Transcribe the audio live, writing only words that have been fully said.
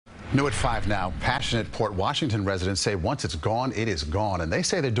New at 5 now, passionate Port Washington residents say once it's gone, it is gone. And they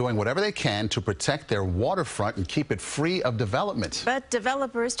say they're doing whatever they can to protect their waterfront and keep it free of development. But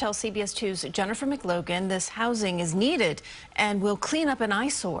developers tell CBS 2's Jennifer McLogan this housing is needed and will clean up an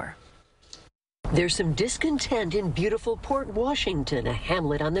eyesore. There's some discontent in beautiful Port Washington, a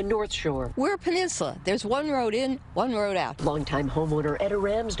hamlet on the North Shore. We're a peninsula. There's one road in, one road out. Longtime homeowner Etta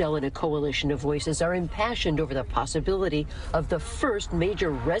Ramsdell and a coalition of voices are impassioned over the possibility of the first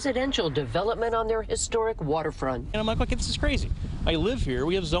major residential development on their historic waterfront. And I'm like, this is crazy. I live here.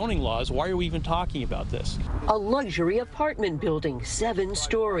 We have zoning laws. Why are we even talking about this? A luxury apartment building, 7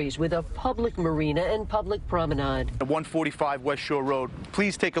 stories with a public marina and public promenade. 145 West Shore Road.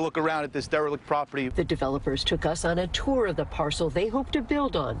 Please take a look around at this derelict property. The developers took us on a tour of the parcel they hope to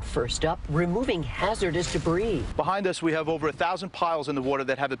build on. First up, removing hazardous debris. Behind us, we have over 1,000 piles in the water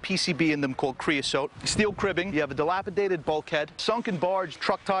that have a PCB in them called creosote, steel cribbing, you have a dilapidated bulkhead, sunken barge,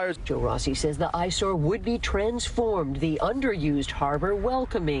 truck tires. Joe Rossi says the eyesore would be transformed, the underused harbor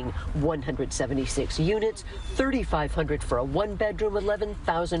welcoming. 176 units, 3,500 for a 1-bedroom,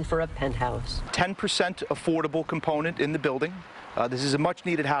 11,000 for a penthouse. 10% affordable component in the building. This is a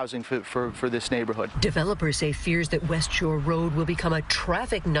much-needed housing for this neighborhood. Developers say fears that West Shore Road will become a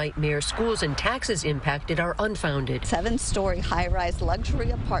traffic nightmare, schools and taxes impacted, are unfounded. 7-story high-rise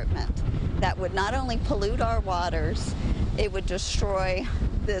luxury apartment that would not only pollute our waters, it would destroy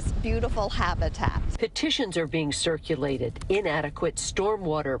this beautiful habitat. Petitions are being circulated. Inadequate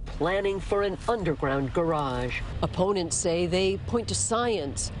stormwater planning for an underground garage. Opponents say they point to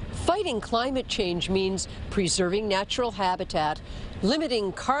science. Fighting climate change means preserving natural habitat,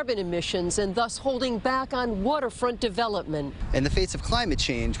 limiting carbon emissions, and thus holding back on waterfront development. In the face of climate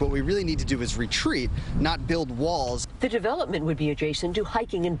change, what we really need to do is retreat, not build walls. The development would be adjacent to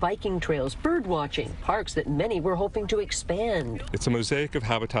hiking and biking trails, bird watching, parks that many were hoping to expand. It's a mosaic of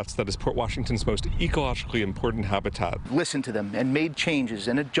habitats that is Port Washington's most ecologically important habitat. Listened to them and made changes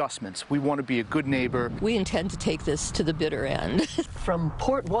and adjustments. We want to be a good neighbor. We intend to take this to the bitter end. From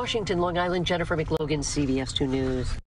Port Washington, Long Island, Jennifer McLogan, CBS 2 News.